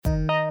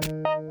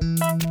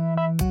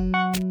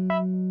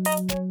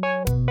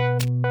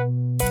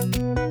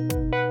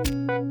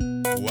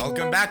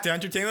back to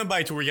Entertainment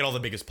Bites, where we get all the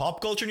biggest pop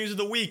culture news of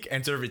the week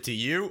and serve it to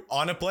you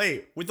on a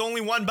plate with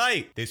only one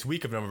bite. This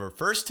week of November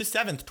 1st to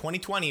 7th,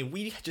 2020,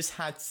 we just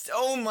had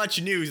so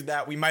much news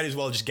that we might as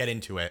well just get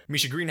into it.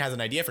 Misha Green has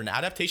an idea for an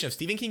adaptation of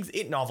Stephen King's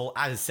It novel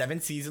as a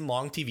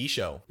 7-season-long TV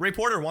show. Ray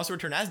Porter wants to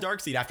return as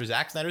Darkseid after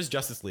Zack Snyder's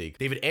Justice League.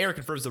 David Ayer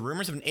confirms the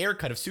rumors of an Ayer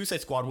cut of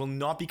Suicide Squad will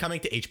not be coming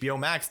to HBO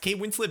Max. Kate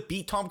Winslet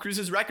beat Tom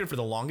Cruise's record for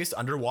the longest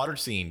underwater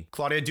scene.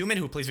 Claudia Duman,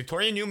 who plays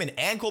Victoria Newman,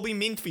 and Colby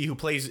Minfie, who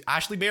plays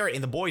Ashley Barrett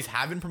in The Boys,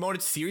 have been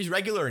promoted to series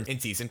regular in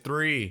season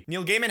 3.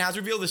 Neil Gaiman has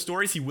revealed the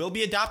stories he will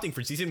be adapting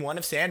for season 1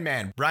 of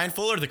Sandman. Brian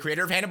Fuller, the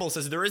creator of Hannibal,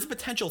 says there is a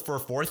potential for a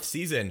 4th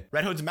season.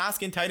 Red Hood's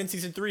mask in Titan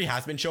season 3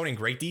 has been shown in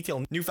great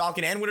detail. New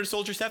Falcon and Winter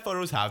Soldier set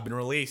photos have been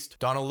released.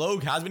 Donald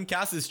Logue has been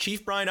cast as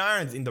Chief Brian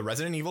Irons in the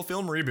Resident Evil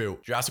film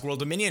reboot. Jurassic World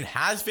Dominion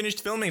has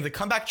finished filming. The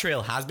comeback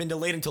trail has been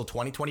delayed until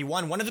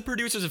 2021. One of the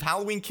producers of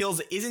Halloween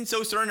Kills isn't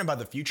so certain about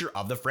the future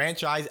of the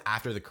franchise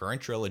after the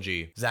current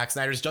trilogy. Zack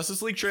Snyder's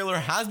Justice League trailer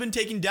has been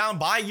taken down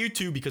by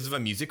YouTube because of a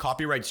music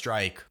copyright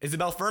strike.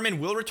 Isabelle Fuhrman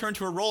will return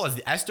to her role as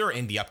Esther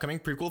in the upcoming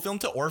prequel film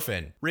to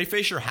Orphan. Ray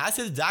Fisher has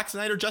his Zack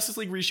Snyder Justice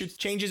League reshoots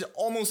changes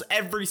almost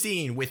every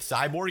scene with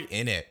Cyborg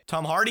in it.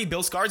 Tom Hardy,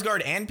 Bill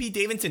Skarsgård, and Pete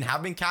Davidson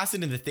have been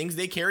casted in the Things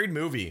They Carried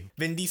movie.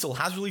 Vin Diesel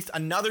has released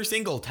another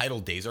single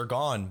titled Days Are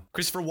Gone.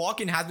 Christopher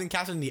Walken has been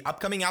casted in the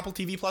upcoming Apple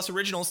TV Plus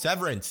original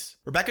Severance.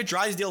 Rebecca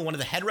Drysdale, one of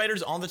the head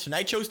writers on The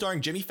Tonight Show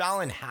starring Jimmy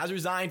Fallon, has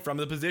resigned from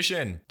the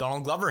position.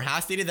 Donald Glover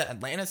has stated that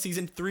Atlanta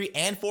season 3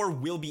 and 4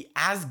 will be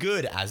as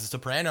good as The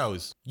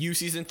Sopranos. You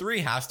season 3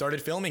 has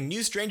started filming.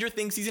 New Stranger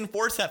Things season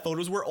 4 set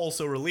photos were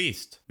also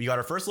released. We got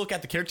our first look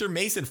at the character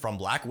Mason from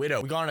Black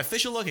Widow. We got an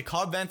official look at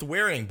Cobb Vanth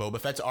wearing Boba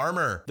Fett's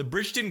armor. The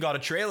Bridgerton got a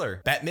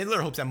trailer. Bette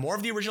Midler hopes that more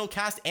of the original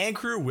cast and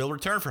crew will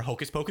return for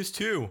Hocus Pocus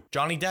 2.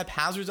 Johnny Depp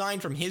has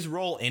resigned from his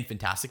role in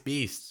Fantastic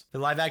Beasts. The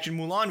live-action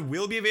Mulan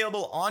will be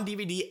available on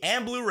DVD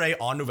and Blu-ray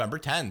on November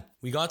 10th.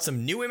 We got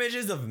some new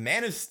images of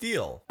Man of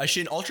Steel. A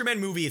Shin Ultraman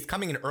movie is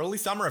coming in early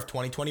summer of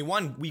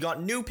 2021. We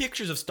got new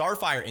pictures of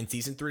Starfire in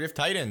season 3 of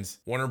Titans.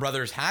 Warner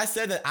Brothers has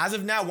said that as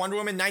of now, Wonder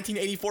Woman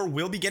 1984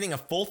 will be getting a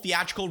full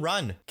theatrical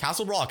run.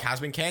 Castle Rock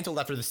has been cancelled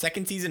after the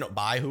 2nd season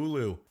by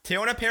Hulu.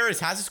 Teona Paris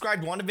has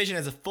described WandaVision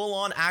as a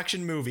full-on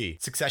action movie.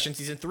 Succession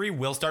season 3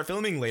 will start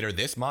filming later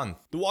this month.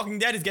 The Walking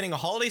Dead is getting a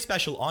holiday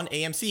special on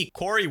AMC.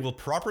 Corey will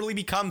properly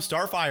become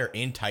Starfire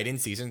in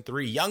Titans season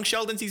 3. Young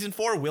Sheldon season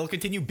 4 will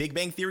continue Big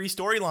Bang Theory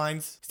storylines.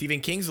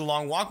 Stephen King's The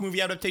Long Walk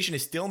movie adaptation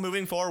is still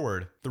moving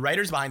forward. The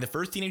writers behind the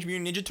first Teenage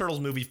Mutant Ninja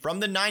Turtles movie from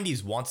the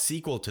 90s want a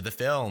sequel to the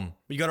film.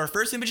 We got our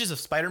first images of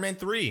Spider-Man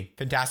 3.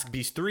 Fantastic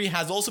Beasts 3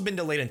 has also been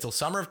delayed until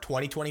summer of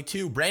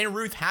 2022. Brandon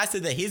Routh has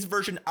said that his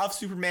version of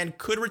Superman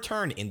could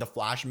return in the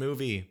Flash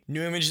movie.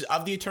 New images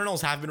of the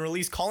Eternals have been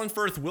released. Colin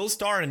Firth will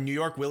star in a New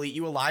York Will Eat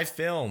You Alive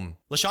film.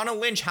 Lashana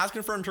Lynch has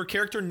confirmed her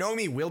character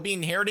Nomi will be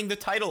inheriting the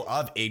title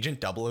of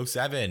Agent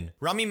 007.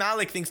 Rami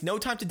Malek thinks No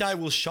Time to Die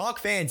will shock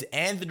fans,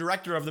 and the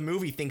director of the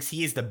movie thinks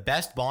he is the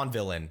best Bond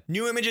villain.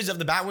 New images of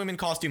the Batwoman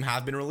costume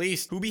have been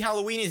released. Hubie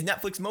Halloween is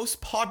Netflix's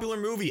most popular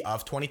movie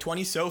of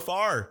 2020 so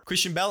far.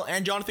 Christian Bale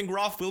and Jonathan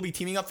Groff will be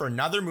teaming up for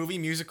another movie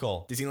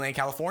musical. Disneyland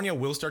California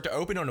will start to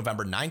open on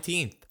November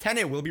 19th.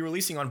 Tenet will be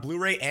releasing on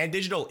Blu-ray and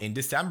digital in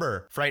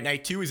December. Fright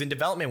Night 2 is in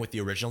development with the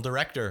original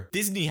director.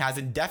 Disney has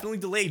indefinitely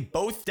delayed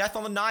both Death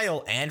on the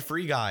Nile and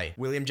Free Guy.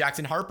 William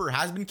Jackson Harper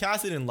has been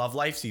casted in Love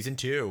Life Season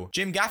 2.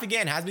 Jim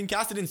Gaffigan has been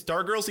casted in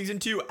Stargirl Season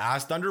 2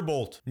 as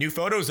Thunderbolt. New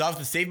photos of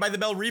the Saved by the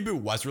Bell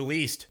reboot was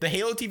released. The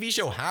Halo TV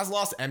show has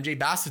lost MJ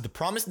Bassett. The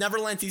Promised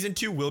Neverland Season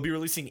 2 will be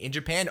releasing in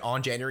Japan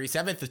on January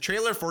 7th. The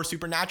trailer for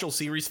Supernatural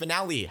series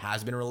finale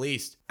has been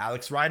released.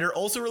 Alex Rider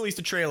also released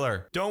a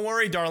trailer. Don't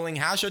worry, darling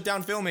has shut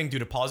down filming due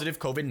to positive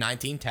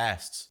COVID-19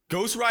 tests.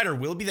 Ghost Rider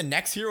will be the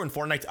next hero in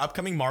Fortnite's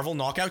upcoming Marvel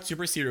Knockout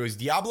Super Series.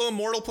 Diablo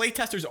Immortal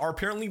playtesters are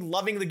apparently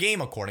loving the game,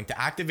 according to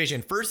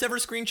Activision. First ever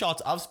screenshots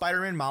of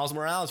Spider-Man Miles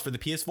Morales for the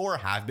PS4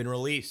 have been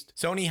released.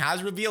 Sony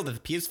has revealed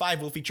that the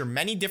PS5 will feature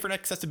many different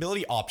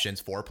accessibility options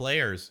for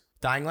players.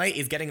 Dying Light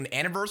is getting an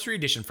anniversary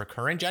edition for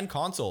current-gen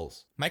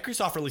consoles.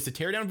 Microsoft released a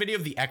teardown video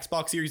of the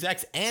Xbox Series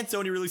X, and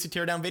Sony released a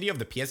teardown video of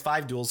the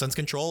PS5 DualSense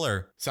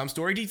controller. Some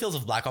story details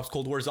of Black Ops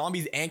Cold War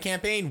Zombies and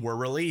campaign were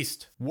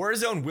released.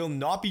 Warzone will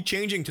not be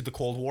changing to the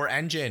Cold War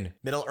engine.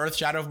 Middle-earth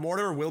Shadow of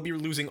Mordor will be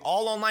losing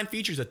all online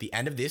features at the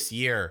end of this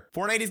year.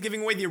 Fortnite is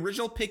giving away the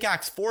original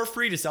pickaxe for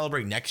free to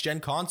celebrate next-gen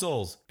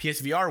consoles.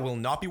 PSVR will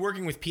not be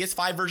working with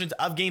PS5 versions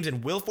of games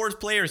and will force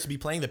players to be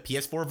playing the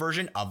PS4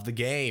 version of the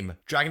game.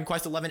 Dragon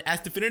Quest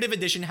XI's Definitive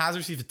Edition has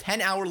received a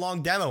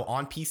 10-hour-long demo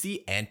on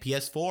PC and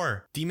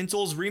PS4. Demon's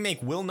Souls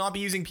Remake will not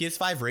be using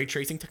PS5 ray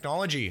tracing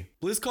technology.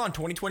 BlizzCon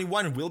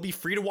 2021 will be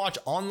free to watch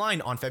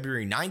online on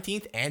February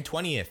 19th and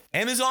 20th.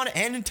 Amazon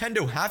and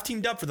Nintendo have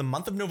teamed up for the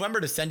month of November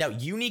to send out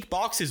unique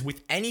boxes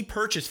with any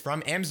purchase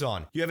from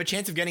Amazon. You have a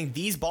chance of getting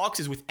these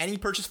boxes with any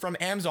purchase from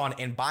Amazon,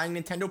 and buying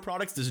Nintendo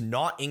products does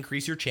not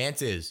increase your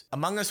chances.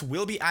 Among Us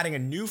will be adding a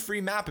new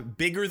free map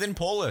bigger than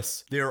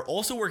Polus. They are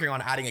also working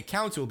on adding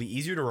accounts so it will be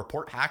easier to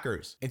report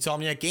hackers.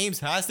 Insomniac Games Games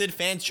has said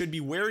fans should be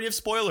wary of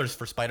spoilers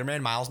for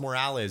Spider-Man Miles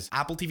Morales.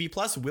 Apple TV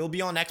Plus will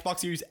be on Xbox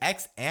Series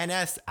X and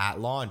S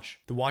at launch.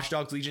 The Watch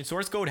Dogs Legion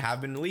source code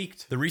have been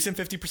leaked. The recent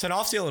 50%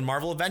 off sale in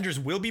Marvel Avengers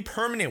will be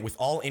permanent with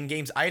all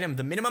in-games items.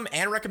 The minimum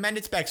and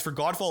recommended specs for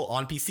Godfall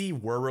on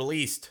PC were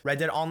released. Red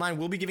Dead Online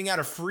will be giving out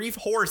a free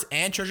horse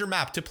and treasure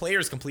map to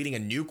players completing a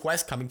new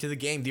quest coming to the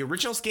game. The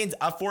original skins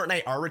of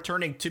Fortnite are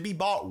returning to be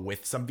bought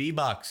with some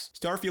V-Bucks.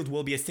 Starfield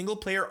will be a single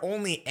player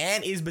only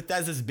and is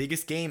Bethesda's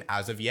biggest game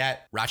as of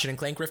yet. Ratchet &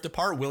 Clank Rift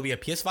Apart will be a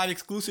PS5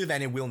 exclusive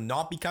and it will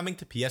not be coming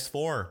to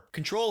PS4.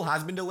 Control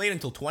has been delayed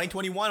until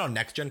 2021 on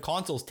next-gen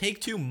consoles.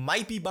 Take-Two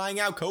might be buying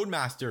out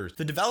Codemasters,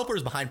 the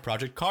developers behind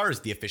Project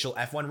Cars, the official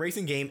F1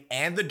 racing game,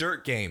 and the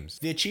Dirt games.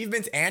 The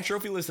achievements and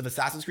trophy list of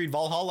Assassin's Creed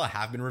Valhalla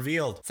have been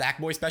revealed.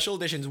 Sackboy Special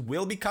Editions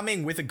will be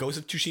coming with a Ghost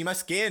of Tsushima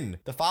skin.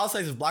 The file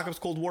size of Black Ops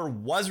Cold War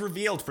was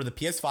revealed for the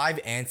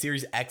PS5 and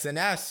Series X and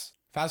S.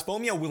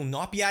 Phasphomia will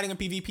not be adding a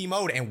PvP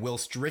mode and will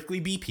strictly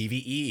be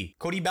PvE.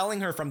 Cody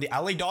Bellinger from the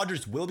LA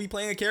Dodgers will be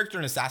playing a character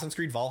in Assassin's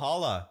Creed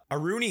Valhalla.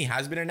 Aruni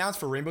has been announced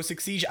for Rainbow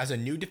Six Siege as a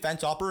new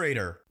defense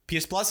operator.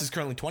 PS Plus is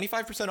currently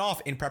 25%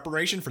 off in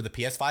preparation for the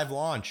PS5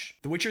 launch.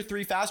 The Witcher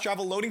 3 fast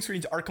travel loading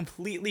screens are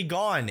completely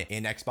gone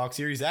in Xbox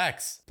Series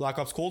X. Black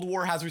Ops Cold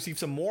War has received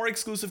some more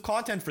exclusive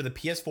content for the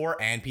PS4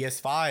 and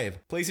PS5.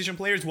 PlayStation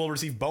players will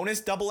receive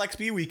bonus double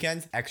XP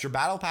weekends, extra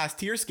battle pass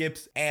tier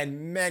skips,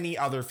 and many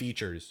other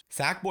features.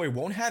 Sackboy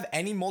won't have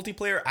any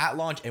multiplayer at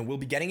launch and will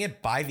be getting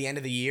it by the end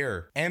of the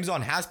year.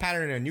 Amazon has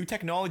patented a new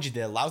technology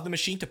that allows the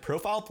machine to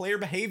profile player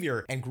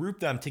behavior and group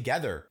them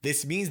together.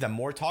 This means that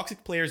more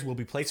toxic players will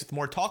be placed with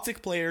more toxic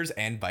players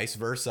and vice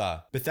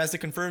versa. Bethesda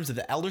confirms that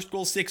The Elder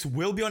Scrolls 6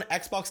 will be on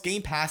Xbox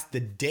Game Pass the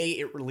day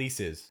it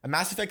releases. A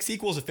Mass Effect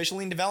sequel is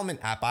officially in development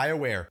at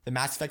BioWare. The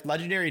Mass Effect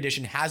Legendary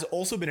Edition has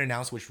also been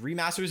announced, which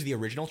remasters the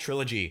original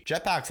trilogy.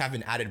 Jetpacks have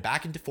been added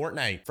back into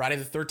Fortnite. Friday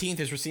the 13th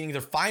is receiving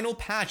their final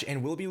patch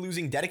and will be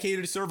losing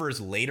dedicated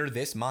servers later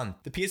this month.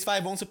 The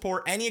PS5 won't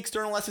support any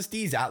external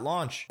SSDs at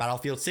launch.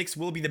 Battlefield 6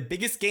 will be the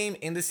biggest game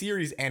in the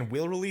series and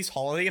will release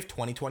holiday of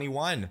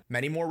 2021.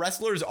 Many more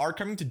wrestlers are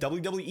coming to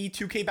WWE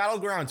 2K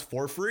Battlegrounds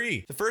for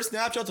free. The first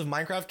snapshots of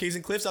Minecraft Caves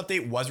and Cliffs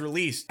update was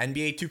released.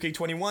 NBA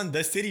 2K21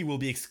 The City will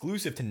be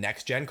exclusive to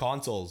next-gen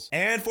consoles.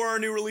 And for our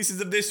new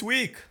releases of this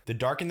week, The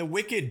Dark and the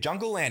Wicked,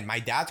 Jungle Land, My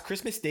Dad's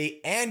Christmas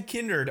Day, and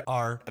Kindred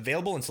are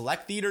available in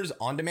select theaters,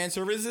 on-demand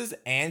services,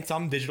 and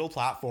some digital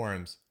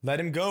platforms. Let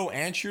Him Go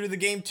and True to the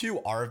Game 2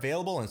 are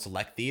available in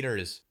select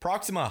theaters.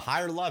 Proxima,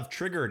 Higher Love,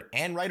 Triggered,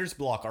 and Writer's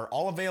Block are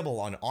all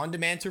available on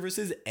on-demand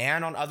services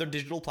and on other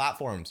digital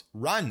platforms.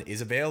 Run is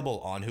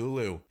available on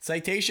Hulu.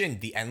 Citation,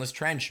 The Endless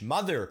Trench,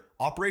 Mother,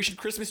 Operation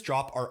Christmas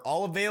Drop are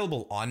all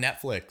available on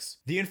Netflix.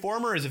 The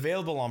Informer is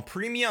available on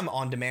premium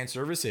on-demand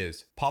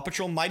services. Paw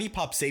Patrol Mighty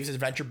Pup Saves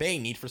Adventure Bay,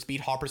 Need for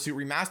Speed Hot Pursuit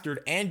Remastered,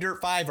 and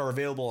Dirt 5 are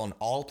available on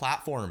all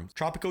platforms.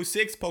 Tropico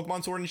 6,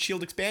 Pokemon Sword and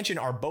Shield expansion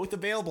are both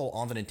available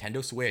on the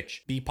Nintendo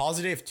Switch. Be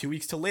Positive, 2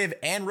 Weeks to Live,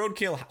 and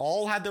Roadkill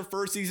all had their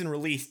first season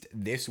released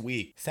this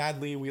week.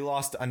 Sadly, we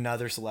lost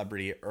another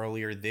celebrity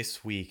earlier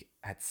this week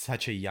at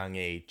such a young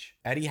age.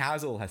 Eddie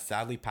Hazel has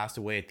sadly passed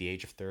away at the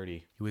age of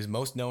 30. He was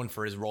most known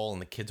for his role in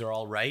The Kids Are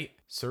All Right,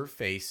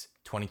 Surface,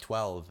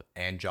 2012,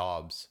 and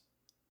Jobs.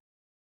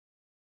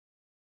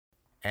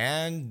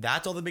 And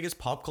that's all the biggest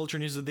pop culture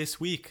news of this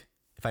week.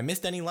 If I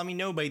missed any, let me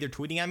know by either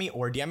tweeting at me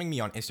or DMing me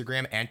on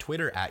Instagram and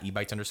Twitter at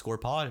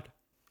ebytes_pod.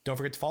 Don't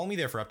forget to follow me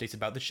there for updates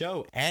about the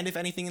show. And if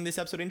anything in this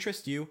episode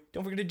interests you,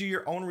 don't forget to do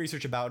your own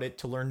research about it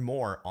to learn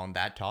more on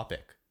that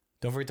topic.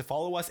 Don't forget to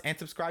follow us and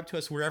subscribe to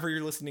us wherever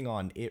you're listening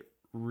on. It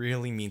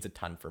really means a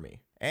ton for me.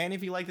 And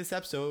if you like this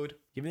episode,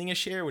 giving a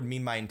share would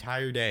mean my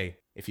entire day.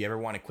 If you ever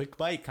want a quick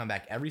bite, come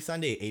back every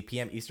Sunday at 8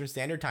 p.m. Eastern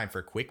Standard Time for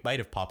a quick bite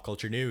of pop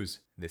culture news.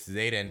 This is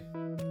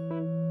Aiden.